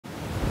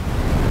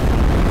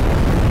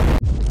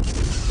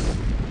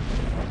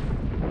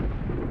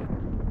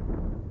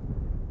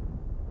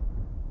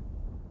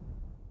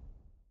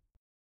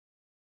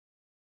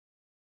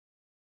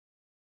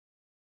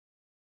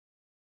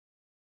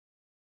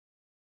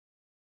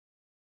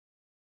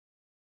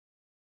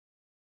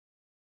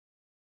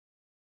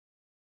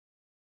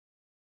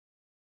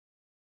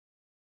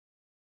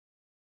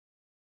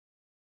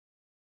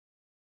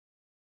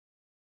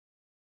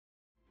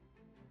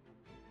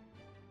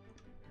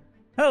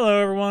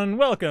Hello everyone,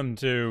 welcome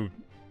to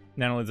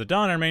Nanolids of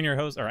Dawn. I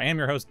am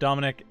your host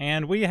Dominic,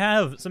 and we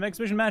have some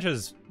exhibition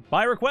matches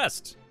by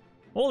request.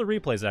 Older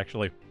replays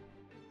actually.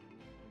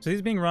 So these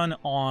are being run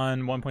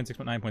on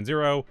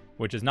 1.6.9.0,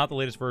 which is not the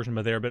latest version,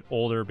 but they're a bit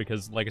older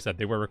because, like I said,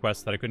 they were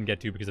requests that I couldn't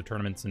get to because of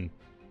tournaments and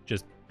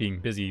just being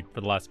busy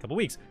for the last couple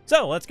weeks.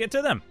 So let's get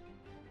to them.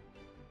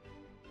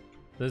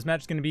 This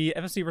match is going to be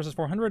FFC versus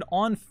 400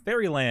 on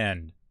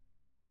Fairyland.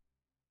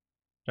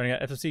 Starting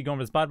out FFC going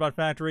for the Spotbot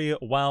Factory,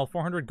 while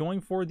 400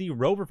 going for the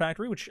Rover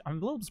Factory, which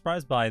I'm a little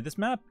surprised by. This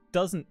map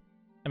doesn't...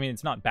 I mean,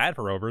 it's not bad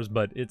for Rovers,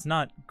 but it's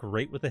not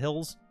great with the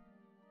hills.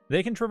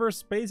 They can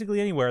traverse basically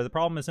anywhere. The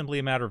problem is simply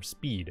a matter of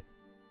speed.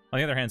 On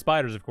the other hand,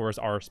 spiders, of course,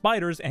 are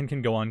spiders and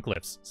can go on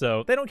cliffs,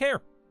 so they don't care.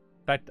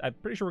 In fact, I'm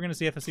pretty sure we're going to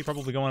see FFC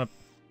probably going up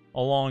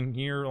along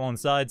here, along the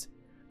sides.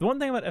 The one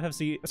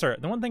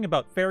thing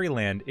about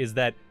Fairyland is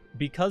that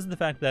because of the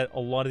fact that a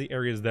lot of the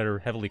areas that are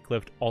heavily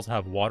cliffed also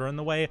have water in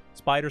the way,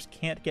 spiders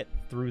can't get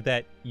through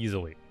that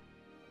easily.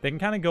 They can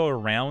kind of go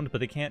around, but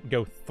they can't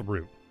go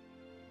through.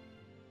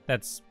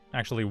 That's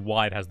actually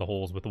why it has the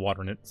holes with the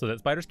water in it, so that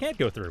spiders can't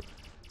go through.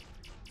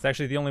 It's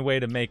actually the only way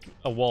to make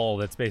a wall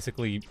that's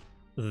basically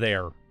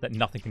there, that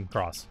nothing can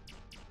cross.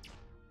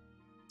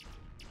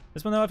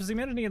 This one, though, FFC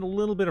managed to get a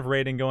little bit of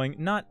raiding going,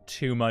 not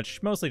too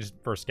much, mostly just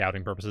for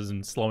scouting purposes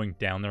and slowing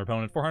down their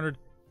opponent. 400,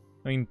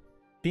 I mean,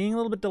 being a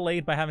little bit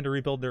delayed by having to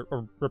rebuild their,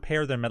 or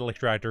repair their metal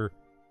extractor,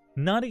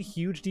 not a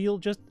huge deal,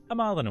 just a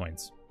mild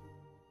annoyance.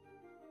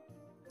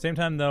 Same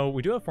time, though,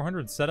 we do have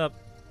 400 set up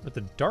with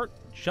the dart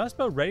just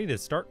about ready to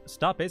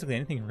stop basically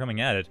anything from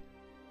coming at it.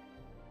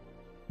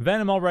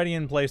 Venom already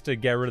in place to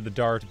get rid of the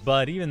dart,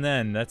 but even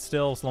then, that's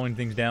still slowing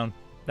things down.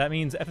 That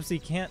means FFC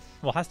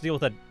has to deal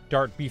with that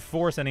dart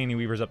before sending any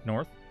Weavers up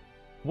north,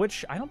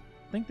 which I don't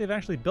think they've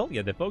actually built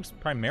yet. They focused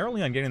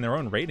primarily on getting their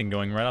own raiding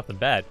going right off the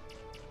bat.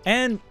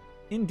 And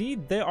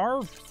indeed, they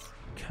are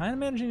kind of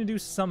managing to do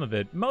some of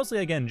it. Mostly,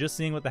 again, just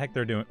seeing what the heck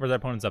they're doing, what their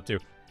opponent's up to,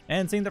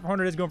 and seeing that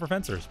 400 is going for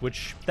fencers,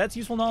 which, that's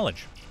useful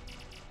knowledge.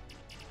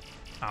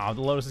 Oh,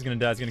 the Lotus is going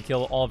to die. It's going to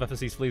kill all of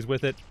FFC's fleas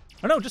with it.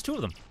 Oh no, just two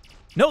of them.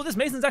 No, this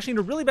Mason's actually in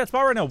a really bad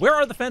spot right now. Where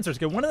are the fencers?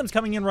 Okay, one of them's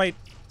coming in right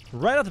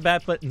off the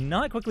bat, but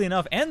not quickly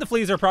enough, and the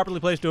fleas are properly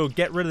placed to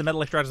get rid of the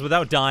metal extractors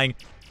without dying.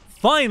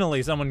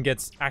 Finally, someone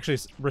gets actually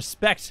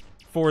respect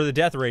for the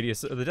death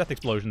radius, the death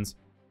explosions.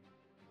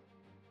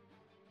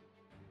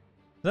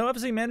 So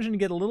FFC managing to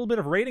get a little bit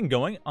of raiding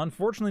going,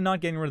 unfortunately not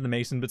getting rid of the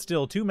Mason, but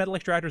still, 2 metal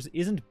extractors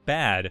isn't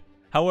bad.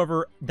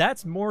 However,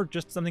 that's more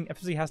just something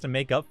FFC has to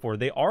make up for.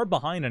 They are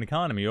behind in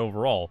economy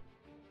overall.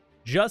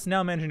 Just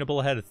now managing to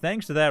pull ahead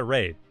thanks to that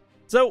raid.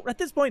 So, at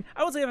this point,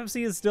 I would say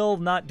FFC is still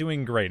not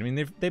doing great. I mean,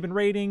 they've been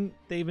raiding,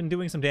 they've been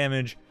doing some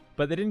damage,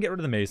 but they didn't get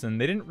rid of the Mason.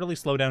 They didn't really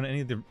slow down any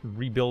of the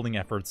rebuilding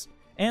efforts.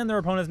 And their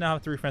opponents now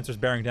have 3 fencers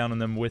bearing down on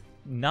them with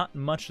not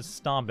much to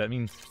stop it. I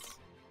mean,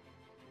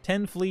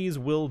 10 fleas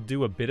will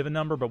do a bit of a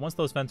number, but once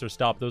those fencers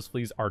stop, those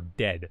fleas are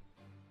dead.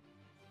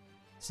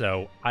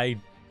 So,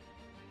 I'm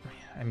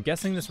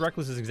guessing this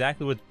Reckless is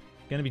exactly what's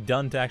going to be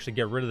done to actually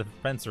get rid of the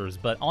fencers,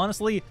 but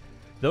honestly,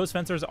 those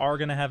fencers are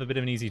going to have a bit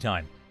of an easy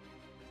time.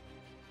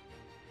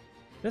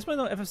 At this point,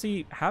 though,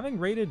 FFC, having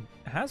raided,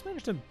 has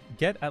managed to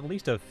get at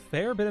least a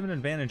fair bit of an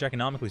advantage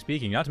economically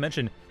speaking, not to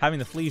mention having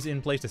the fleas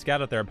in place to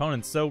scout out their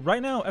opponents. So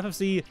right now,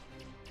 FFC,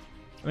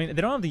 I mean,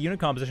 they don't have the unit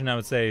composition I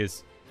would say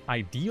is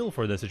ideal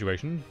for this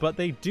situation, but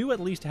they do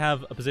at least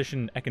have a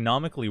position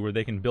economically where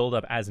they can build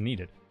up as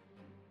needed.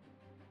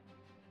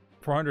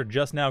 400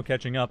 just now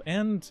catching up,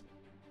 and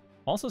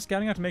also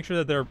scouting out to make sure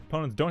that their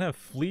opponents don't have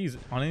fleas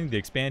on any of the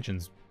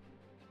expansions.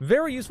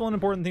 Very useful and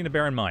important thing to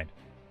bear in mind.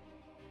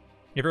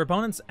 If your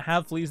opponents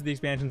have fleas of the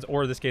expansions,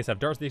 or in this case have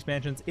darts of the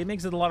expansions, it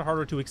makes it a lot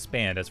harder to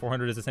expand, as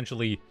 400 is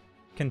essentially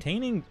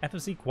containing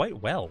FFC quite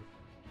well.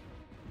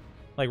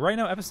 Like, right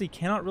now, FFC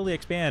cannot really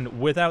expand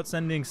without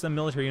sending some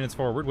military units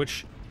forward,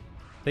 which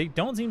they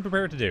don't seem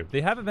prepared to do. They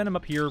have a Venom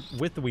up here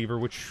with the Weaver,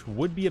 which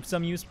would be of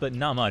some use, but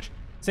not much.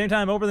 Same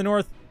time, over the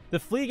north, the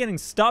flea getting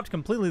stopped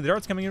completely, the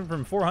darts coming in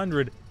from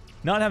 400,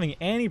 not having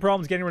any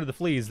problems getting rid of the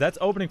fleas. That's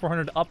opening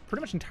 400 up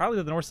pretty much entirely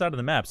to the north side of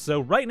the map. So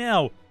right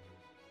now,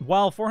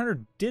 while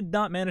 400 did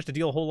not manage to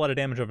deal a whole lot of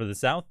damage over the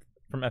south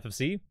from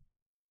FFC,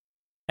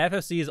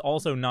 FFC is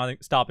also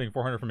not stopping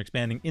 400 from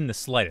expanding in the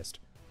slightest.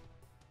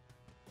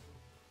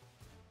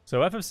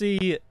 So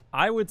FFC,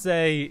 I would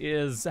say,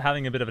 is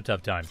having a bit of a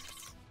tough time.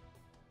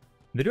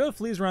 They do have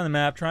fleas around the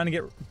map, trying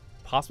to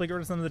possibly get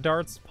rid of some of the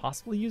darts,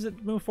 possibly use it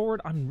to move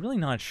forward. I'm really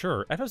not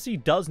sure.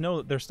 FFC does know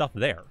that there's stuff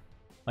there.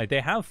 Like,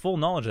 they have full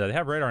knowledge of that. They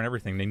have radar and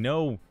everything. They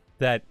know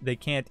that they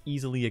can't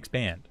easily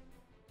expand.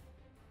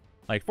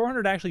 Like,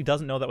 400 actually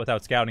doesn't know that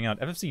without scouting out.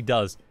 FFC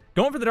does.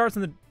 Going for the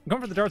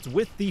darts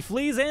with the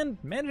fleas and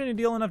managing to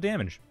deal enough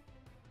damage.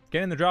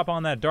 Getting the drop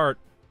on that dart,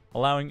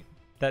 allowing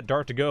that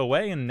dart to go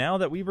away, and now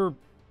that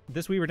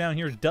this Weaver down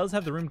here does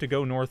have the room to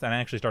go north and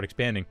actually start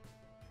expanding.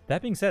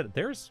 That being said,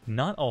 there's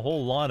not a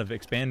whole lot of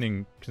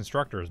expanding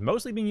constructors,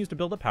 mostly being used to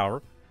build up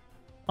power.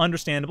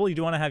 Understandable, you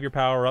do want to have your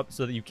power up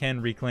so that you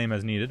can reclaim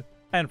as needed,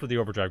 and for the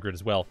overdrive grid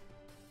as well.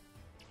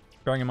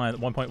 Bearing in mind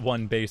that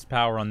 1.1 base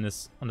power on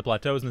the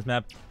plateaus in this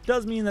map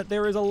does mean that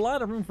there is a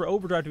lot of room for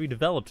overdrive to be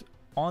developed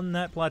on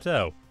that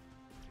plateau.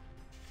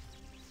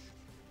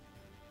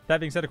 That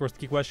being said, of course, the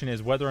key question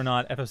is whether or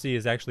not FFC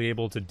is actually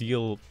able to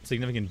deal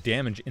significant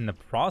damage in the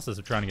process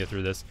of trying to get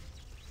through this.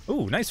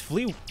 Ooh, nice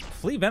flea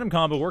venom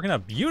combo working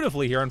out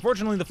beautifully here.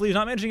 Unfortunately, the flea's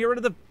not managing to get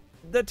rid of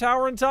the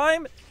tower in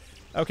time.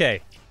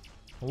 Okay,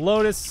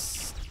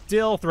 Lotus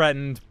still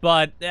threatened,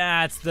 but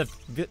that's the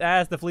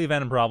flea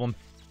venom problem.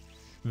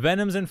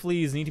 Venoms and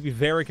fleas need to be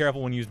very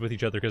careful when used with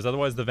each other, because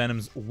otherwise the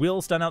venoms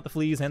will stun out the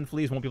fleas, and the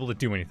fleas won't be able to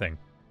do anything.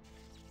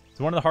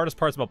 So one of the hardest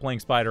parts about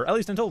playing Spider, at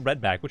least until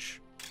Redback, which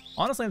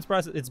honestly I'm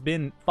surprised it's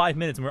been 5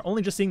 minutes and we're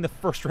only just seeing the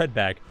first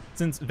Redback,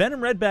 since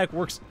Venom Redback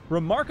works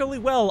remarkably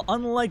well,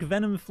 unlike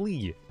Venom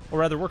Flea, or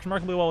rather works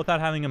remarkably well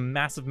without having a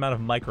massive amount of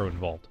micro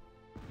involved.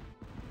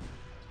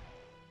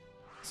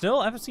 Still,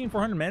 FFC and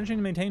 400 managing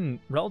to maintain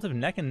relative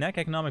neck-and-neck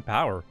economic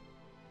power.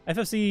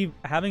 FFC,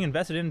 having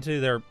invested into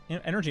their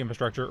energy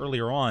infrastructure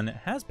earlier on,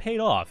 has paid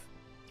off.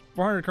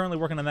 400 currently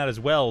working on that as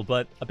well,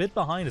 but a bit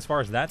behind as far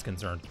as that's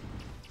concerned.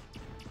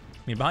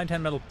 I mean, behind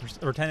 10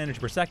 energy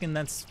per second,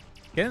 that's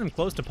getting them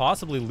close to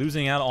possibly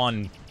losing out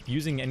on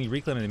using any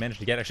reclaim they managed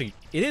to get. Actually,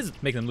 it is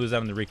making them lose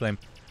out on the reclaim.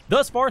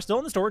 Thus far, still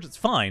in the storage, it's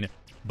fine,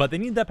 but they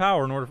need that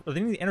power in order, or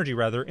they need the energy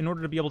rather, in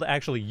order to be able to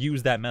actually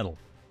use that metal.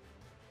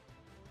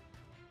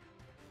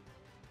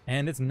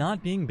 And it's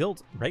not being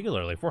built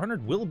regularly.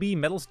 400 will be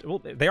metal,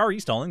 well, they are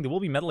e-stalling, they will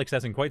be metal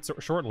accessing quite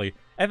shortly.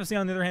 FFC,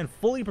 on the other hand,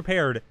 fully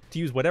prepared to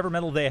use whatever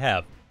metal they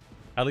have,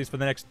 at least for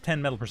the next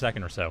 10 metal per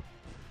second or so.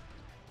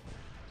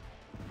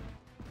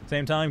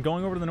 Same time,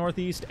 going over to the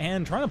northeast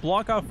and trying to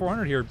block off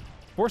 400 here,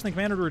 forcing the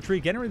commander to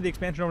retreat, getting rid of the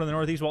expansion over to the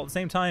northeast, while at the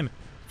same time,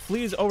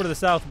 flees over to the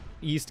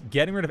southeast,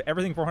 getting rid of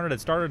everything 400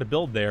 had started to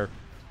build there.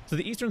 So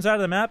the eastern side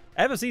of the map,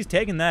 FFC's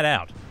taking that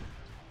out.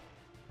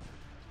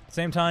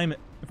 Same time,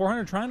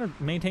 400 trying to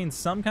maintain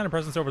some kind of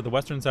presence over the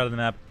western side of the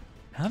map,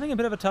 having a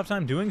bit of a tough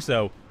time doing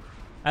so.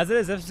 As it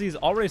is, FFC's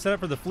already set up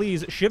for the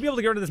fleas, should be able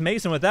to get rid of this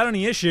Mason without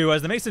any issue,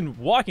 as the Mason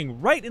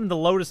walking right into the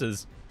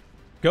Lotuses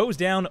goes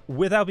down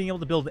without being able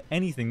to build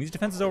anything. These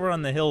defenses over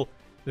on the hill,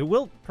 they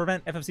will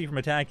prevent FFC from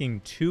attacking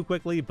too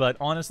quickly, but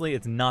honestly,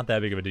 it's not that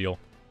big of a deal.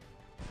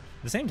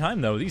 At the same time,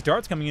 though, these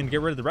darts coming in to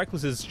get rid of the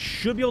Recluses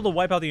should be able to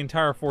wipe out the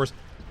entire force.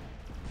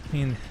 I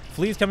mean,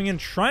 Flea's coming in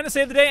trying to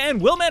save the day, and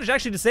will manage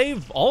actually to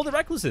save all the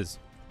Recluses.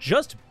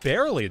 Just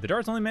barely. The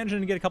darts only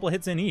managing to get a couple of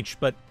hits in each,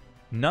 but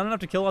not enough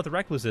to kill out the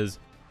Recluses.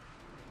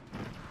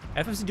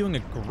 FFC doing a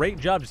great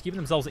job just keeping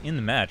themselves in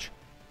the match.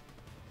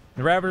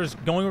 The Ravagers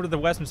going over to the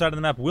western side of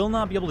the map will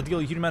not be able to deal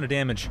a huge amount of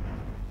damage.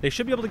 They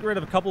should be able to get rid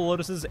of a couple of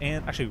Lotuses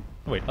and... Actually,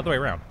 wait, other way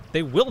around.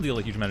 They will deal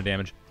a huge amount of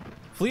damage.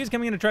 Flea's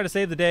coming in to try to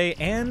save the day,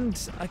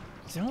 and I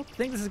don't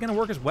think this is going to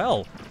work as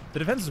well. The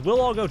defenses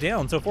will all go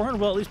down, so 400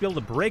 will at least be able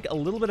to break a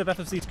little bit of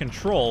FFC's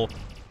control,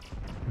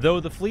 though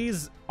the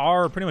Fleas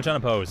are pretty much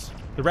unopposed.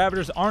 The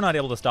Ravagers are not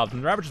able to stop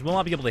them. The Ravagers will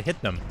not be able to hit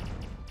them.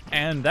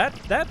 And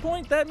that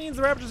point, that means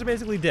the Ravagers are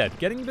basically dead.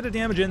 Getting a bit of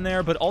damage in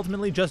there, but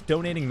ultimately just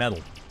donating metal.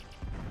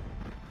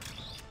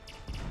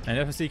 And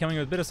FFC coming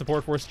with a bit of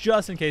support force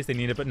just in case they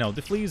need it, but no,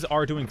 the Fleas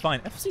are doing fine.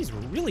 FFC's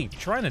really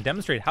trying to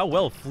demonstrate how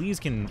well Fleas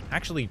can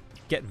actually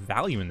get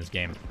value in this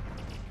game.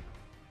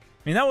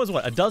 I mean, that was,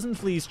 what, a dozen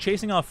Fleas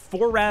chasing off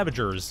 4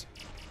 Ravagers.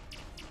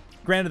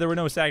 Granted, there were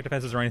no static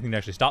defenses or anything to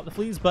actually stop the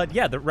Fleas, but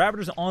yeah, the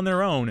Ravagers on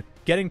their own,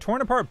 getting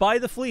torn apart by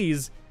the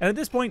Fleas, and at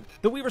this point,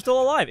 the Weaver's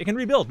still alive. It can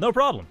rebuild, no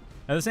problem.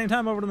 At the same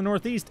time, over to the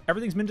northeast,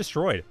 everything's been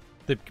destroyed.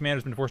 The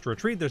commander's been forced to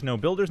retreat, there's no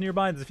builders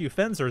nearby, there's a few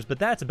fencers, but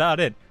that's about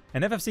it.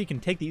 And FFC can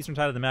take the eastern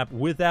side of the map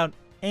without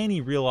any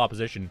real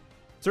opposition.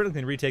 Certainly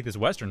can retake this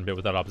western bit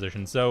without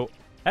opposition, so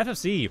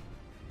FFC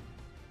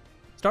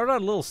started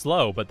out a little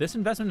slow, but this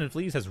investment in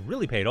Fleas has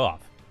really paid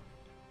off.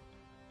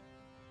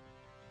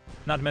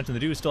 Not to mention, they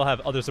do still have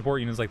other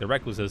support units like the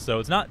Recluses, so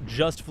it's not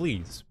just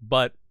Fleas,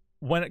 but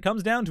when it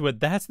comes down to it,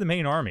 that's the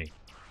main army.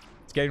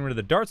 It's getting rid of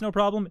the darts, no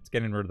problem. It's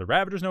getting rid of the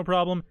Ravagers, no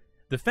problem.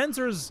 The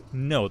Fencers,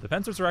 no. The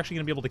Fencers are actually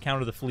going to be able to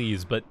counter the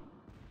Fleas, but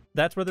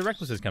that's where the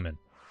Recluses come in.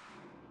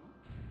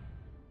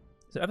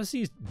 So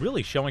FFC is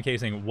really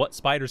showcasing what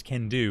Spiders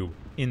can do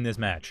in this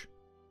match.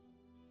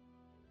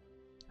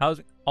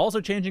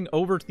 Also changing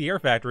over to the Air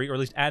Factory, or at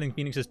least adding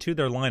Phoenixes to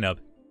their lineup,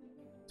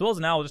 as well as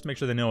an Owl just to make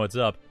sure they know what's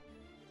up.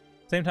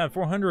 Same time,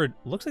 400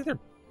 looks like they're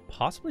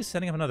possibly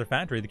setting up another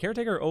factory. The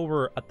Caretaker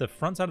over at the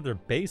front side of their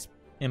base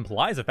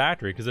implies a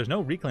factory, because there's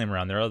no reclaim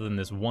around there other than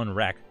this one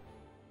wreck.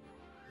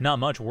 Not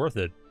much worth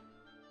it.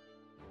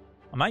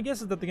 My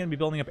guess is that they're going to be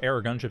building up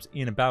air gunships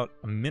in about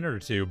a minute or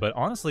two, but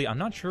honestly, I'm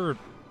not sure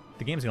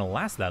the game's going to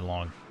last that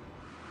long.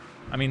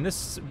 I mean,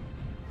 this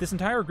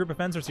entire group of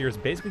fencers here is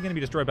basically going to be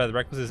destroyed by the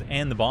Recluses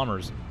and the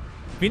Bombers.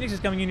 Phoenix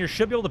is coming in here,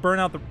 should be able to burn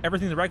out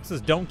everything the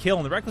Recluses don't kill,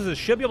 and the Recluses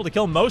should be able to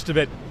kill most of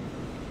it.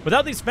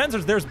 Without these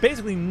fencers, there's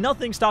basically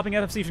nothing stopping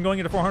FFC from going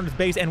into 400's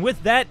base, and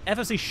with that,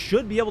 FFC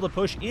should be able to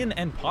push in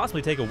and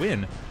possibly take a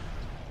win.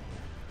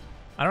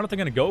 I don't know if they're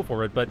going to go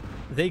for it, but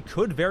they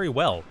could very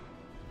well.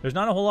 There's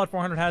not a whole lot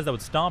 400 has that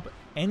would stop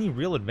any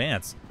real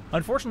advance.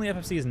 Unfortunately,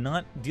 FFC is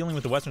not dealing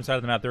with the western side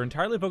of the map. They're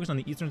entirely focused on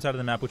the eastern side of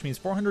the map, which means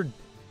 400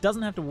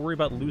 doesn't have to worry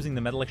about losing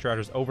the metal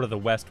extractors over to the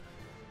west,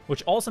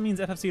 which also means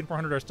FFC and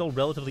 400 are still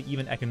relatively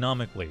even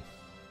economically.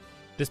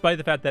 Despite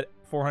the fact that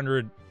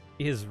 400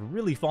 is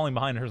really falling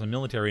behind in terms of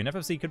military, and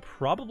FFC could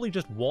probably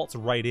just waltz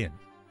right in.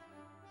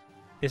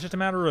 It's just a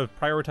matter of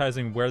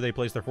prioritizing where they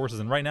place their forces,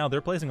 and right now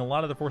they're placing a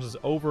lot of the forces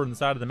over on the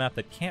side of the map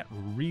that can't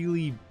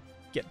really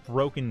get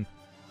broken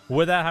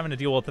without having to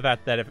deal with the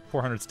fact that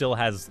 400 still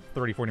has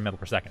 30-40 metal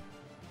per second.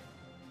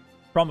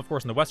 Problem, of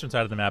course, on the western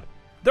side of the map,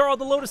 there are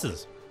the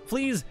Lotuses.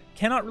 Fleas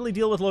cannot really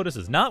deal with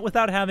Lotuses, not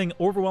without having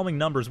overwhelming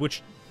numbers,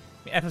 which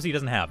FFC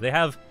doesn't have. They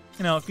have,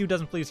 you know, a few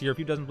dozen fleas here, a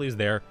few dozen fleas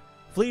there.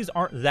 Fleas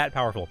aren't that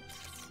powerful.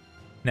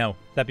 Now,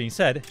 that being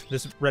said,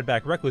 this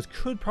Redback Recluse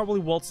could probably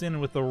waltz in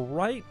with the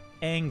right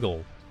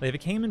angle. If it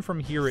came in from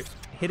here,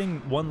 hitting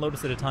one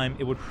Lotus at a time,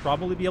 it would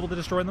probably be able to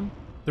destroy them.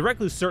 The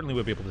Recluse certainly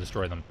would be able to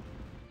destroy them.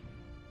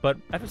 But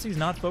FFC's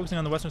not focusing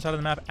on the western side of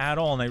the map at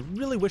all, and I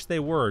really wish they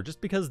were,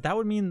 just because that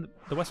would mean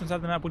the western side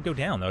of the map would go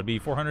down. That would be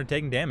 400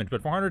 taking damage,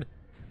 but 400,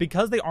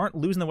 because they aren't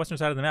losing the western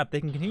side of the map, they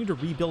can continue to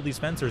rebuild these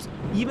fencers,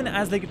 even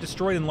as they get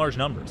destroyed in large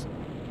numbers.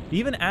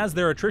 Even as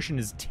their attrition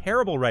is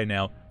terrible right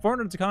now,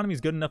 400's economy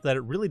is good enough that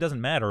it really doesn't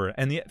matter,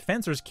 and the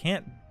fencers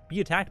can't be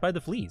attacked by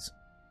the fleas.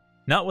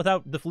 Not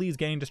without the fleas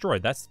getting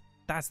destroyed. That's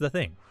the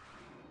thing.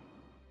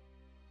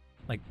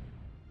 Like,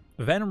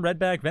 Venom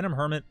Redback, Venom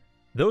Hermit,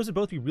 those would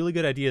both be really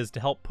good ideas to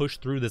help push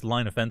through this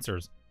line of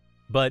fencers.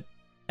 But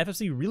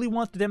FFC really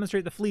wants to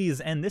demonstrate the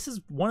fleas, and this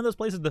is one of those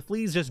places the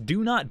fleas just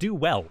do not do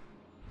well.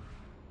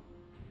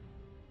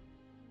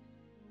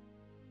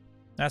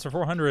 As for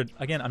 400,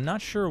 again, I'm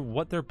not sure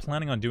what they're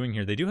planning on doing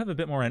here. They do have a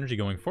bit more energy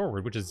going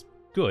forward, which is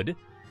good.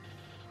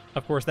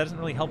 Of course, that doesn't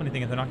really help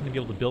anything if they're not going to be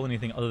able to build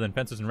anything other than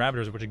fencers and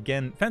ravagers, which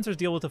again, fencers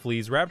deal with the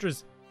fleas,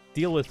 ravagers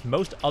deal with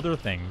most other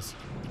things.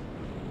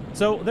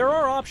 So there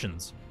are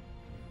options.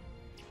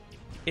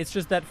 It's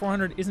just that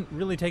 400 isn't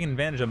really taking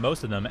advantage of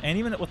most of them, and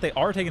even what they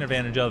are taking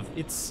advantage of,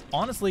 it's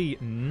honestly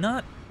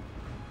not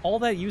all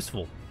that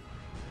useful.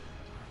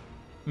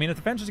 I mean, if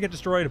the fencers get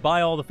destroyed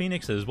by all the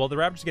phoenixes, well, the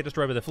ravagers get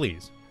destroyed by the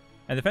fleas.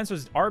 And the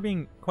fencers are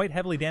being quite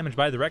heavily damaged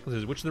by the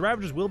recluses, which the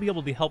ravagers will be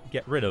able to help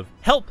get rid of.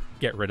 Help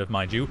get rid of,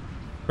 mind you.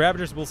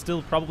 Ravagers will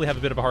still probably have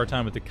a bit of a hard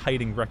time with the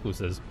kiting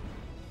recluses.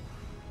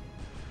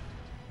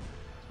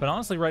 But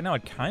honestly, right now, I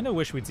kind of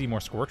wish we'd see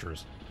more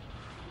Scorchers.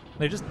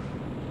 They're just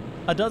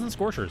a dozen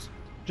Scorchers.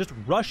 Just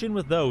rush in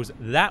with those.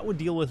 That would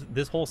deal with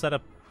this whole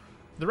setup.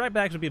 The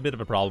Redbacks would be a bit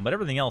of a problem, but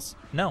everything else,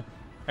 no.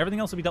 Everything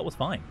else would be dealt with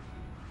fine.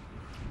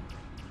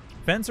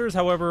 Fencers,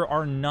 however,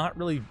 are not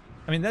really...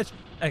 I mean, that's...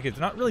 Okay, it's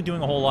not really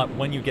doing a whole lot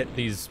when you get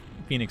these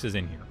phoenixes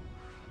in here.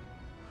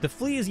 The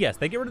fleas, yes,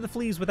 they get rid of the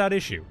fleas without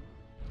issue.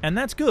 And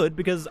that's good,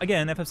 because,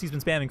 again, FFC's been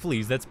spamming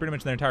fleas. That's pretty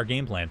much their entire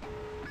game plan.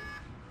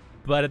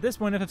 But at this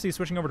point, FFC is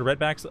switching over to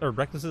Redbacks, or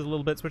Recluses a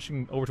little bit,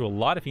 switching over to a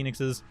lot of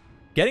phoenixes.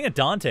 Getting a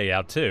Dante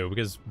out, too,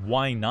 because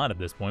why not at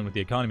this point with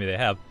the economy they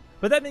have?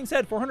 But that being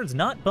said, 400's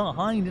not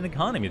behind in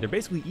economy. They're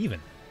basically even.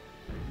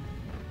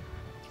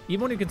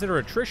 Even when you consider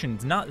attrition,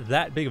 it's not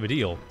that big of a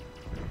deal.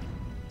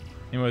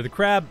 Anyway, the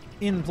crab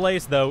in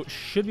place, though,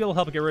 should be able to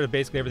help get rid of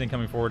basically everything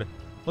coming forward.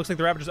 Looks like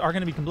the Ravagers are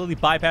going to be completely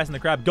bypassing the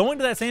crab, going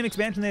to that same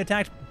expansion they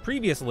attacked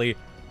previously,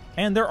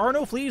 and there are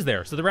no fleas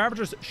there, so the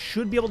Ravagers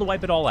should be able to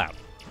wipe it all out.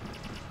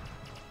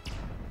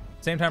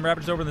 Same time,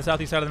 Ravagers over on the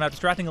southeast side of the map,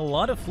 distracting a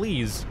lot of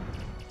fleas,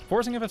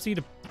 forcing FFC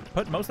to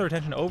put most of their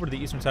attention over to the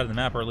eastern side of the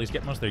map, or at least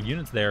get most of their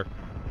units there,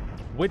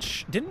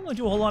 which didn't really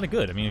do a whole lot of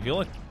good. I mean, if you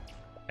look,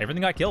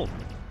 everything got killed.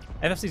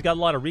 FFC's got a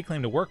lot of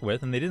reclaim to work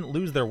with, and they didn't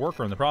lose their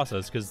worker in the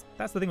process, because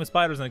that's the thing with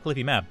spiders on a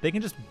cliffy map. They can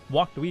just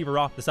walk the Weaver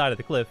off the side of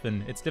the cliff,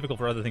 and it's difficult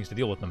for other things to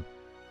deal with them.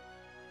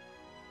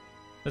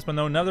 This one,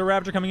 though, another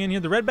Ravager coming in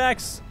here. The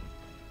Redback's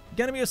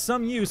gonna be of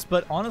some use,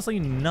 but honestly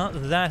not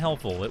that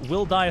helpful. It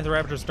will die if the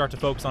Ravagers start to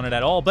focus on it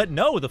at all, but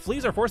no, the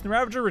fleas are forcing the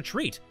Ravager to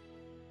retreat.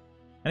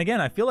 And again,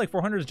 I feel like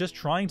 400 is just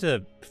trying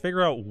to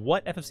figure out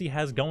what FFC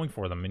has going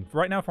for them. I mean,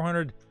 right now,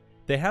 400...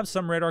 they have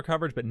some radar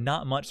coverage, but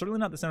not much. Certainly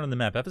not the center of the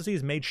map. FFC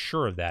has made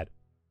sure of that.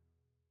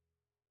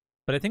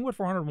 But I think what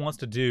 400 wants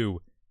to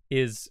do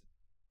is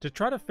to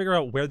try to figure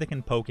out where they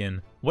can poke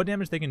in, what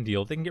damage they can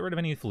deal, if they can get rid of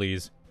any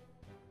fleas.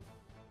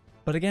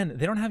 But again,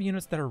 they don't have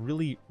units that are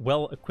really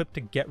well equipped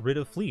to get rid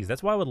of fleas.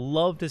 That's why I would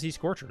love to see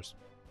Scorchers.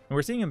 And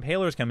we're seeing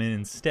Impalers come in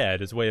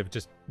instead as a way of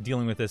just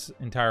dealing with this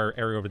entire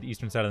area over the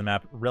eastern side of the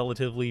map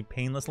relatively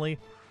painlessly.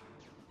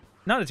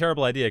 Not a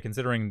terrible idea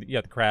considering you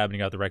got the crab and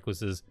you got the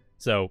recluses,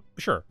 so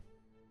sure.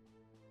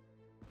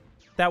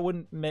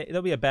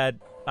 That'd be a bad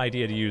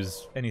idea to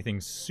use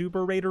anything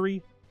super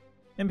raidery.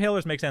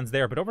 Impalers make sense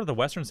there, but over the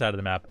western side of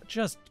the map,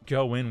 just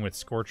go in with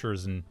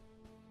Scorchers, and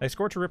a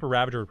Scorcher, Ripper,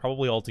 Ravager would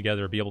probably all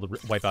together be able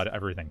to wipe out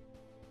everything.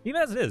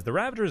 Even as it is, the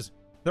Ravagers,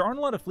 there aren't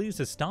a lot of fleas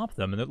to stop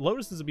them, and the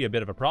Lotuses would be a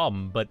bit of a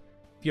problem, but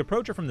if you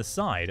approach it from the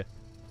side,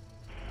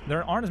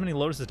 there aren't as many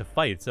Lotuses to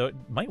fight, so it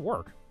might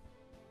work.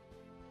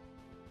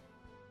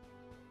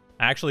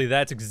 Actually,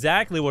 that's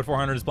exactly what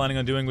 400 is planning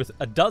on doing with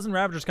a dozen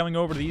Ravagers coming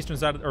over to the eastern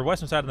side, or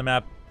western side of the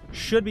map.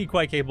 Should be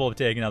quite capable of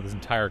taking out this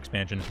entire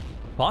expansion.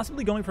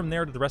 Possibly going from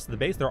there to the rest of the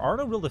base. There are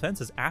no real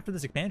defenses after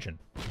this expansion.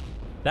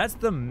 That's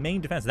the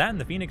main defense. That and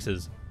the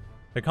Phoenixes.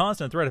 The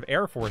constant threat of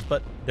Air Force,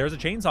 but there's a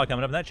chainsaw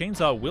coming up, and that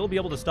chainsaw will be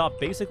able to stop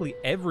basically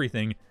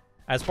everything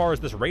as far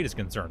as this raid is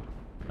concerned.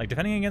 Like,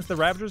 defending against the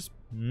Ravagers?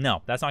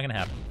 No, that's not going to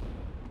happen.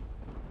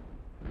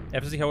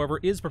 FSC, however,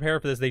 is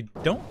prepared for this. They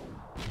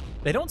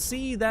don't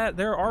see that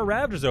there are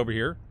Ravagers over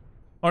here.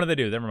 Oh, no, they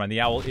do. Never mind.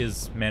 The Owl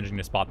is managing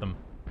to spot them.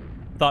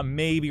 Thought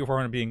maybe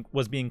 400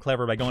 was being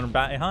clever by going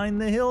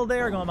behind the hill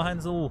there, going behind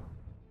this little...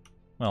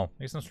 Well,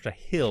 it's not such a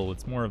hill.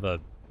 It's more of a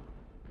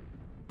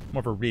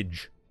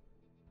ridge.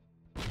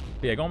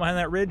 But yeah, going behind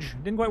that ridge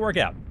didn't quite work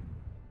out.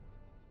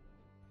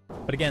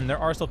 But again, there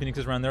are still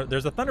Phoenixes around there.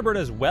 There's a Thunderbird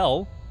as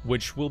well,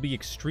 which will be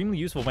extremely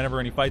useful whenever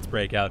any fights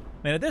break out.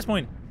 And at this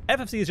point,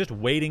 FFC is just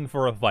waiting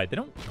for a fight. They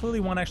don't clearly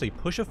want to actually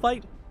push a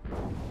fight.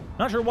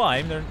 Not sure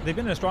why. They've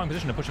been in a strong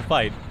position to push a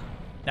fight.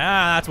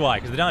 Ah, that's why,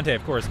 because the Dante,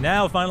 of course,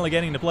 now finally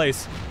getting into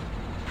place.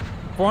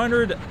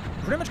 400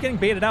 pretty much getting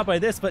baited out by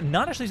this, but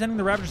not actually sending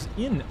the Ravagers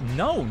in.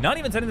 No, not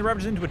even sending the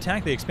Ravagers in to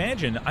attack the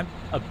expansion. I'm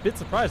a bit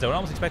surprised. I would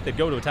almost expect they'd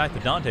go to attack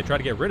the Dante, try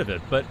to get rid of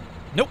it, but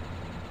nope.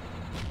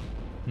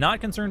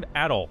 Not concerned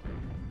at all.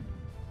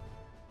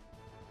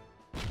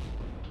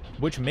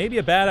 Which may be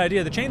a bad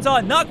idea. The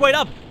chainsaw, not quite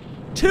up.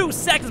 2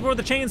 seconds before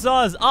the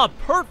chainsaw is up.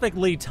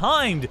 Perfectly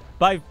timed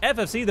by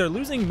FFC. They're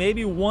losing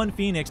maybe one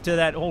Phoenix to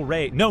that whole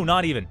raid. No,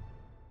 not even.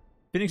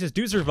 Phoenixes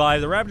do survive.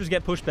 The Ravagers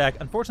get pushed back.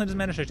 Unfortunately, doesn't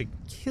manage to actually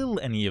kill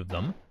any of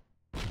them.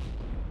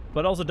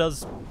 But also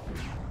does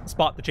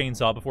spot the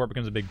chainsaw before it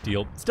becomes a big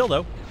deal. Still,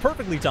 though,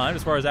 perfectly timed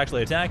as far as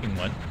actually attacking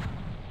one.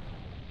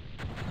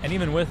 And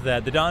even with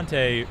that, the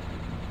Dante,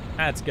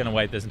 that's going to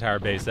wipe this entire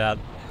base out.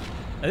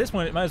 At this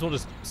point, it might as well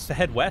just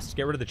head west,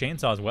 get rid of the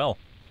chainsaw as well.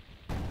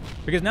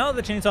 Because now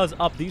that the chainsaw is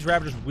up, these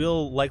Ravagers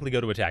will likely go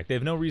to attack. They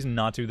have no reason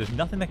not to. There's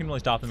nothing that can really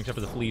stop them except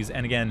for the fleas.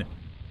 And again,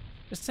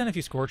 just send a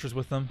few Scorchers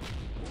with them.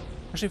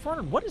 Actually,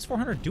 400, what is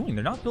 400 doing?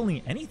 They're not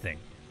building anything.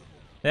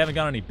 They haven't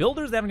got any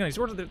builders, they haven't got any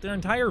Scorchers. Their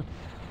entire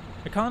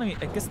economy,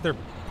 I guess they're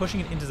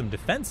pushing it into some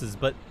defenses,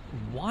 but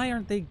why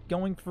aren't they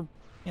going for,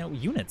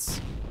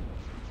 units?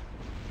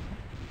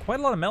 Quite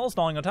a lot of metal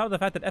stalling on top of the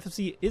fact that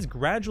FFC is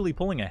gradually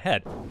pulling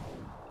ahead.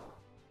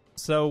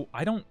 So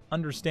I don't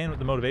understand what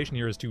the motivation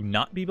here is to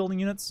not be building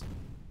units.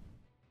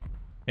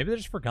 Maybe they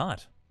just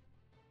forgot.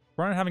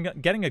 We're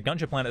not getting a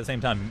gunship plant at the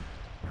same time.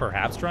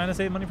 Perhaps trying to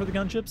save money for the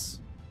gunships.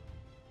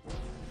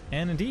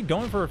 And indeed,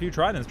 going for a few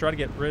tridents, try to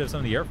get rid of some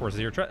of the air forces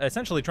here.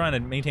 Essentially trying to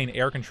maintain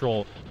air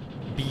control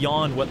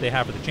beyond what they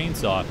have for the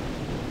chainsaw.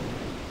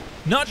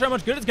 Not sure how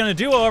much good it's going to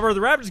do, however.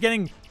 The Ravagers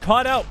getting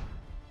caught out,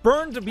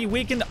 burned to be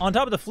weakened, on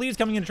top of the fleas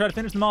coming in to try to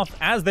finish them off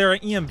as they're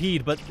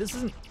EMP'd, but this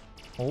isn't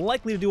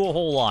likely to do a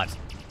whole lot.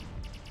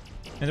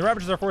 And the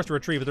Ravagers are forced to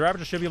retreat, but the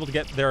Ravagers should be able to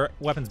get their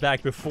weapons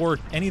back before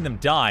any of them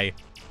die.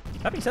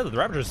 That being said, the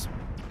Ravagers,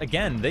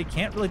 again, they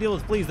can't really deal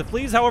with fleas. The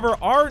fleas, however,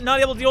 are not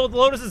able to deal with the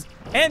Lotuses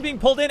and being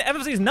pulled in.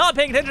 FFC is not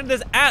paying attention to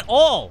this at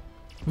all.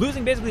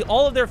 Losing basically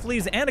all of their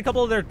fleas and a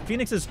couple of their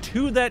Phoenixes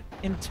to that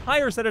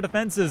entire set of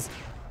defenses.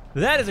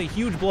 That is a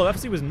huge blow.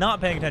 FFC was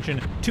not paying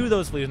attention to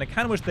those fleas, and I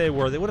kind of wish they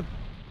were. That would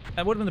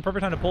have been the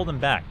perfect time to pull them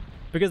back,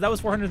 because that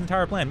was 400's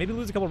entire plan. Maybe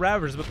lose a couple of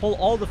Ravagers, but pull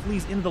all the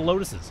fleas into the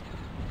Lotuses.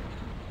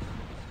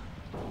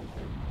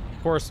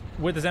 Of course,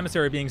 with this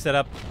emissary being set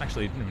up,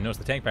 actually, I didn't even notice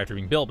the tank factory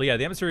being built, but yeah,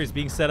 the emissary is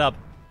being set up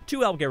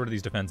to help get rid of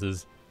these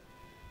defenses.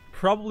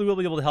 Probably will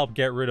be able to help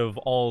get rid of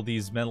all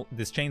these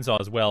this chainsaw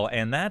as well,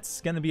 and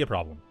that's going to be a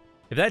problem.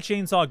 If that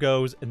chainsaw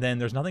goes, then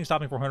there's nothing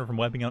stopping 400 from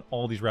wiping out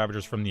all these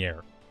Ravagers from the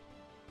air.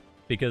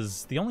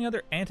 Because the only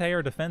other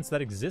anti-air defense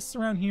that exists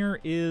around here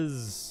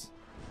is...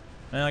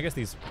 well, I guess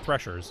these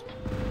Threshers.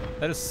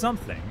 That is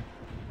something.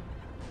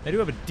 They do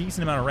have a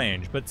decent amount of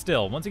range, but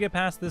still, once you get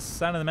past this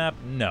side of the map,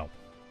 no.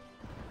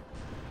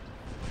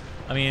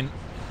 I mean,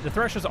 the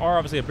Threshers are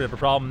obviously a bit of a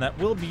problem. That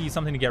will be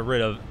something to get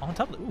rid of. On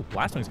top of the... ooh,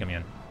 Blast Wings coming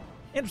in.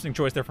 Interesting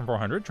choice there from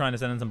 400, trying to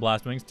send in some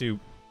Blast Wings to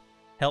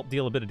help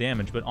deal a bit of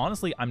damage. But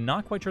honestly, I'm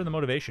not quite sure of the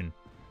motivation.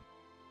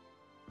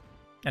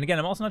 And again,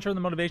 I'm also not sure of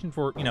the motivation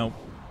for,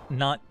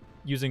 not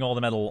using all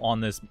the metal on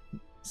this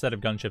set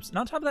of gunships. And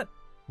on top of that,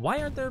 why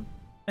aren't there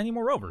any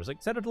more Rovers?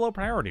 Like, set it to low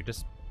priority.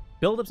 Just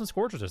build up some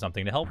Scorchers or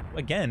something to help,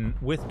 again,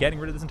 with getting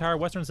rid of this entire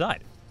western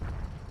side.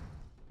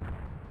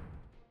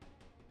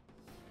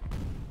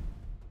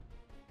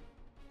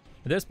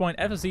 At this point,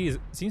 FFC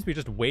seems to be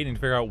just waiting to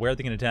figure out where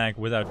they can attack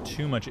without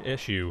too much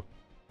issue.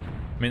 I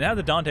mean, they have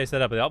the Dante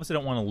set up, but they obviously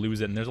don't want to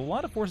lose it, and there's a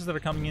lot of forces that are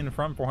coming in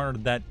from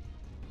 400 that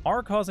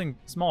are causing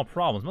small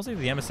problems, mostly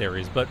the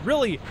emissaries, but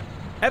really,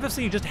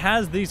 FFC just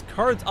has these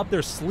cards up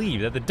their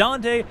sleeve. They have the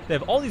Dante, they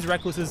have all these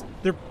Recluses,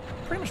 they're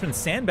pretty much been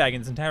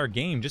sandbagging this entire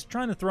game, just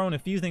trying to throw in a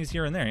few things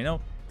here and there,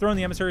 throw in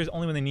the emissaries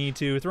only when they need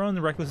to, throw in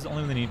the Recluses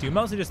only when they need to,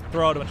 mostly just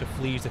throw out a bunch of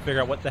fleas to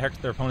figure out what the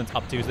heck their opponent's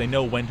up to so they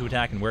know when to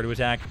attack and where to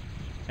attack.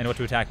 And what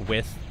to attack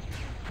with.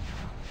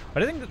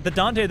 But I think the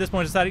Dante at this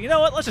point decided, you know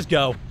what, let's just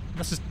go.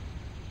 Let's just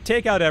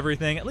take out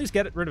everything, at least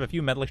get rid of a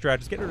few metal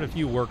extractors, get rid of a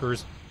few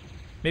workers,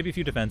 maybe a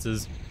few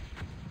defenses.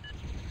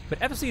 But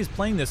FFC is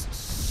playing this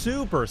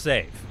super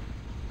safe.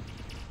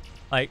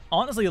 Like,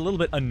 honestly, a little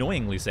bit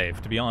annoyingly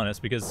safe, to be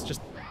honest, because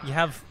just, you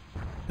have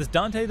this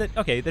Dante that,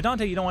 okay, the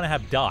Dante you don't want to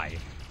have die.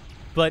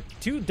 But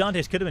 2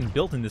 Dantes could have been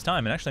built in this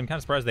time, and actually I'm kind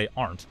of surprised they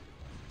aren't.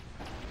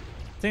 At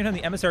the same time,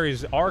 the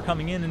emissaries are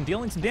coming in and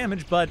dealing some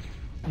damage, but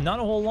not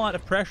a whole lot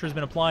of pressure has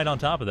been applied on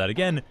top of that.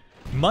 Again,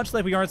 much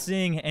like we aren't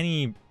seeing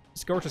any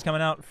scorches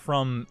coming out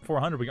from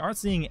 400, we aren't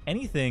seeing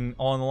anything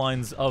along the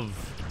lines of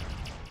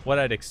what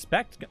I'd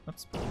expect.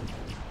 Oops.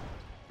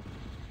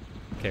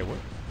 Okay, we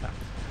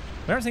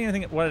aren't seeing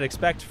anything what I'd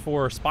expect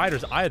for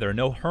spiders either.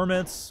 No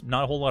hermits,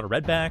 not a whole lot of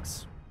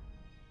redbacks.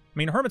 I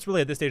mean, hermits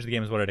really at this stage of the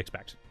game is what I'd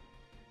expect.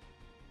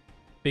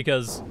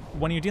 Because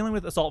when you're dealing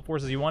with assault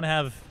forces, you want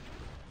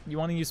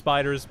to use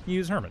spiders, you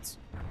use hermits.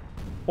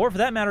 Or for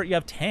that matter, you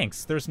have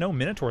tanks. There's no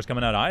minotaurs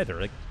coming out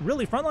either. Like,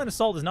 really, frontline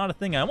assault is not a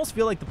thing. I almost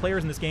feel like the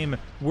players in this game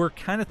were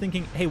kind of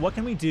thinking, hey, what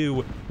can we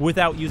do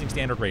without using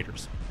standard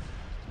raiders?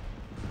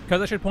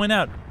 Because I should point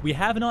out, we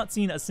have not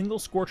seen a single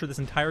Scorcher this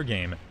entire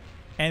game,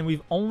 and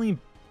we've only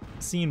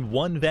seen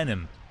 1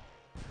 Venom.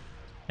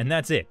 And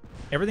that's it.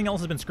 Everything else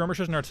has been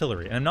skirmishers and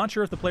artillery. And I'm not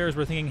sure if the players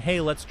were thinking, hey,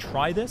 let's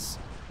try this,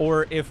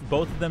 or if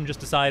both of them just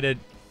decided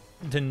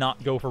to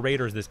not go for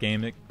raiders this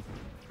game.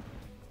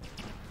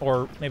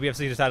 Or maybe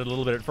FC decided a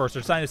little bit at first.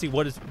 They're deciding to see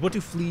what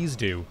do fleas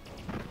do.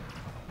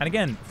 And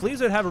again,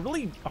 fleas would have a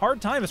really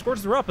hard time if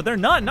Scorches are up, but they're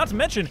not. Not to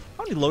mention,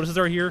 how many Lotuses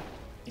are here?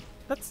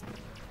 That's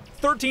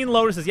 13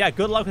 Lotuses. Yeah,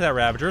 good luck with that,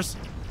 Ravagers.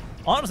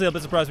 Honestly, I'm a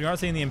bit surprised we aren't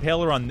seeing the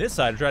Impaler on this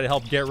side to try to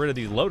help get rid of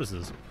these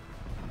Lotuses.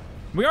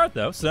 We aren't,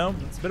 though, so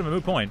it's a bit of a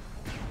moot point.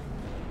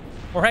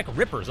 Or heck,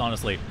 Rippers,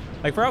 honestly.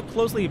 Like, for how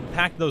closely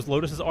packed those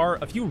Lotuses are,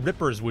 a few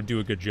Rippers would do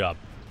a good job.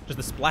 Just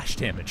the splash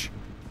damage.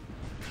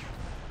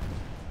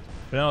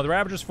 But no, the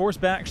Ravagers force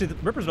back. Actually, the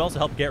Rippers would also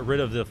help get rid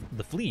of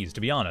the fleas,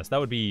 to be honest. That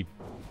would be...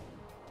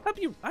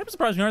 I'm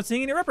surprised we aren't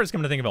seeing any Rippers,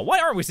 come to think about. Why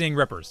aren't we seeing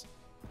Rippers?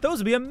 Those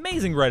would be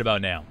amazing right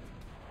about now.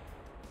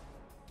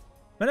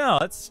 But no,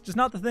 that's just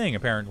not the thing,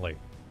 apparently.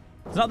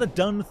 It's not the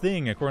done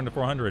thing, according to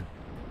 400.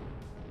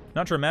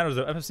 Not sure it matters,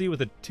 though. FFC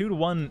with a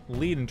 2-to-1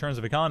 lead in terms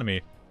of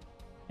economy.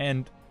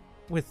 And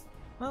with,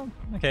 well,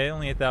 okay,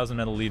 only 8,000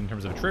 metal lead in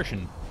terms of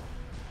attrition.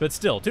 But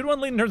still,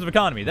 2-to-1 lead in terms of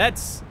economy.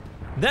 That's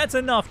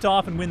enough to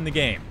often win the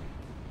game.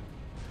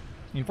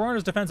 I mean,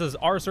 400's defenses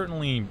are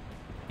certainly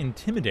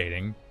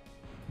intimidating,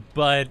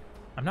 but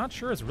I'm not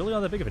sure it's really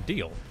all that big of a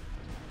deal.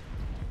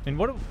 I mean,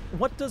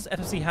 what does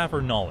FFC have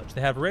for knowledge?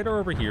 They have radar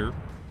over here.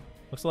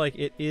 Looks like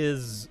it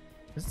is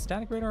it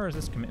static radar or is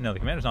this... No, the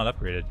commander's not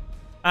upgraded.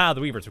 Ah,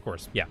 the Weavers, of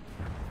course. Yeah.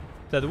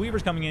 So the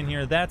Weavers coming in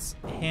here, that's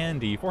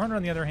handy. 400,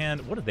 on the other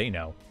hand, what do they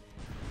know?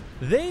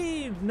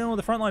 They know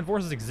the frontline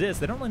forces exist.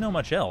 They don't really know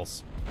much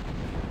else.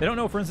 They don't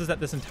know, for instance,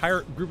 that this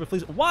entire group of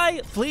fleas...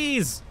 Why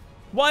fleas?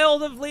 Why all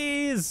the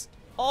fleas?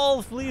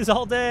 All fleas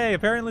all day.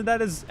 Apparently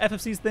that is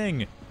FFC's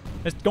thing.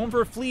 Just going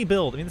for a flea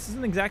build. I mean, this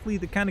isn't exactly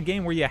the kind of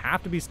game where you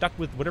have to be stuck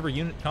with whatever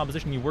unit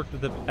composition you worked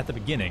with at the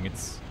beginning.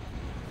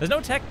 There's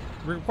no tech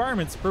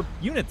requirements for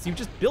units. You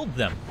just build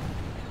them.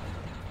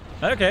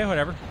 Okay,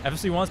 whatever.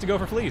 FFC wants to go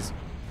for fleas.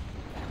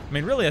 I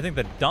mean, really, I think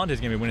that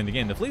Dante's going to be winning the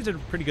game. The fleas did a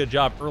pretty good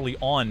job early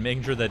on,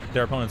 making sure that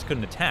their opponents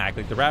couldn't attack.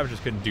 Like, the Ravagers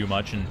couldn't do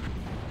much, and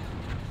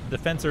the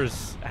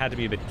Fencers had to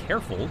be a bit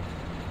careful.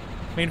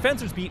 I mean,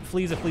 Fencers beat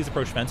fleas if fleas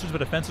approach Fencers,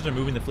 but if Fencers are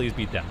moving, the fleas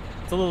beat them.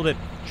 It's a little bit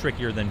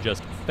trickier than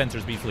just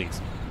Fencers beat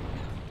fleas.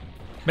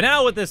 But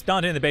now with this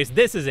Dante in the base,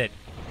 this is it.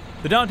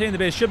 The Dante in the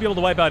base should be able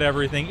to wipe out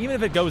everything, even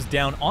if it goes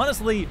down.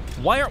 Honestly,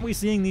 why aren't we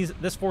seeing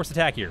this forced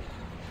attack here?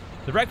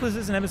 The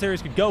Recluses and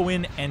Emissaries could go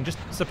in and just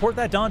support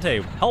that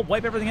Dante, help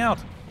wipe everything out.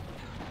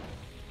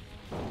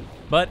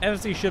 But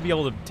FFC should be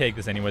able to take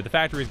this anyway. The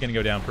factory is going to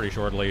go down pretty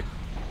shortly.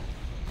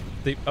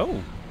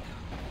 Oh,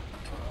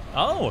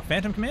 a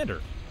Phantom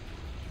Commander.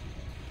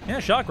 Yeah,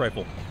 shock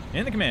rifle.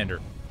 And the Commander.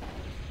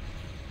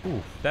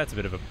 Ooh, that's a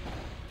bit of a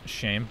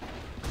shame.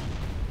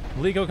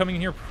 Lego coming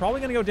in here,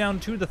 probably going to go down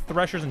to the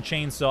Threshers and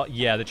Chainsaw.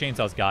 Yeah, the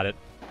Chainsaw's got it.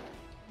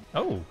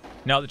 Oh,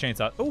 no, the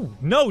Chainsaw. Oh,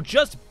 no,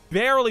 just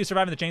barely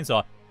surviving the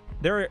Chainsaw.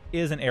 There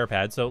is an air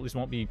pad, so at least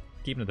won't be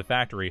keeping it at the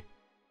factory.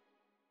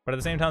 But at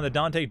the same time, the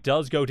Dante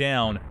does go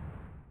down.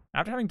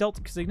 After having dealt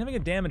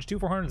significant damage to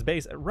 400's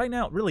base, right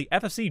now, really,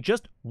 FFC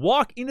just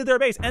walk into their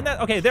base. And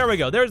that, okay, there we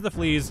go. There's the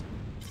fleas.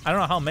 I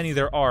don't know how many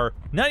there are.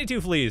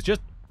 92 fleas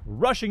just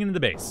rushing into the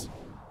base.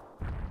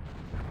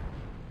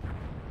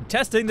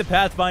 Testing the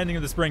pathfinding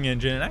of the spring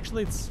engine, and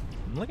actually it's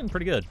looking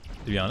pretty good,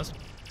 to be honest.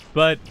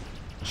 But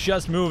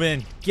just move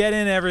in, get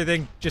in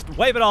everything, just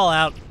wipe it all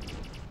out.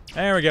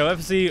 There we go,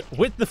 FFC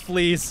with the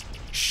fleas,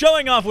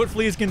 showing off what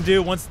fleas can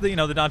do once the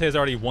Dante has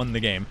already won the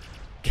game.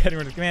 Getting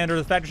rid of the commander,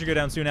 the factory should go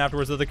down soon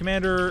afterwards, so the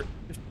commander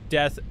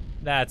death,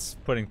 that's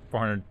putting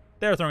 400,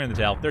 they're throwing in the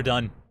towel, they're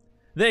done.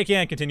 They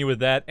can't continue with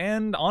that,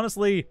 and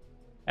honestly,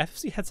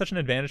 FFC had such an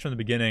advantage from the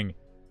beginning.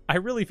 I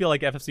really feel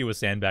like FFC was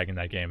sandbagging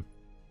that game.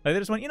 Like, they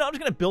just went, I'm just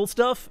going to build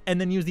stuff and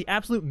then use the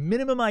absolute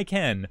minimum I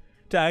can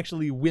to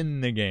actually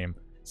win the game.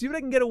 See what I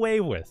can get away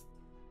with.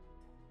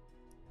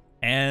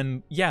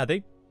 And yeah,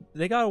 they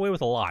got away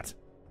with a lot.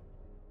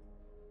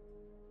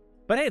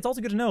 But hey, it's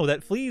also good to know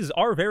that fleas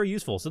are very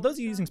useful. So those of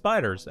you using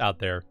spiders out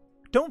there,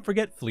 don't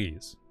forget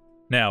fleas.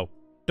 Now,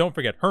 don't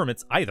forget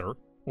hermits either,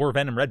 or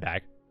venom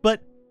redback,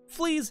 but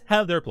fleas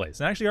have their place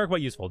and actually are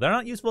quite useful. They're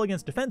not useful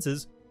against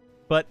defenses,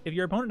 but if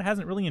your opponent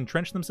hasn't really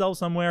entrenched themselves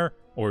somewhere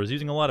or is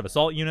using a lot of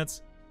assault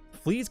units,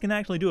 fleas can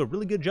actually do a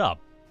really good job.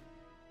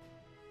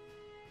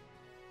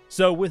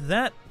 So with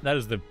that, that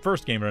is the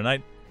first game of the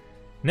night.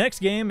 Next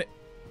game,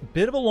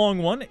 bit of a long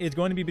one, is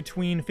going to be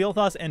between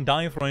Fealthas and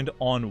Diefreund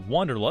on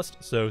Wanderlust,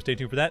 so stay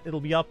tuned for that.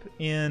 It'll be up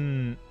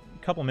in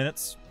a couple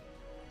minutes.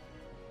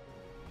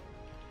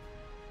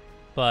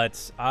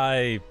 But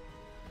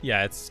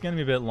yeah, it's going to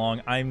be a bit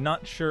long. I'm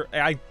not sure.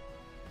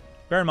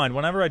 Bear in mind,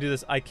 whenever I do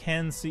this, I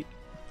can see...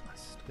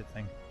 Stupid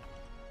thing.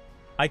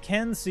 I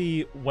can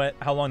see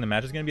how long the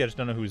match is going to be. I just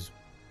don't know who's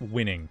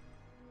winning.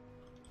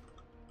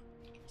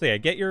 So yeah,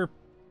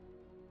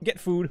 get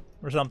food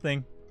or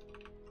something.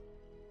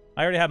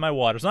 I already have my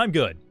water, so I'm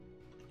good.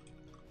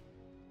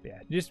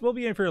 Yeah, we'll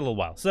be in for a little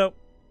while. So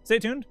stay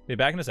tuned. Be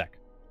back in a sec.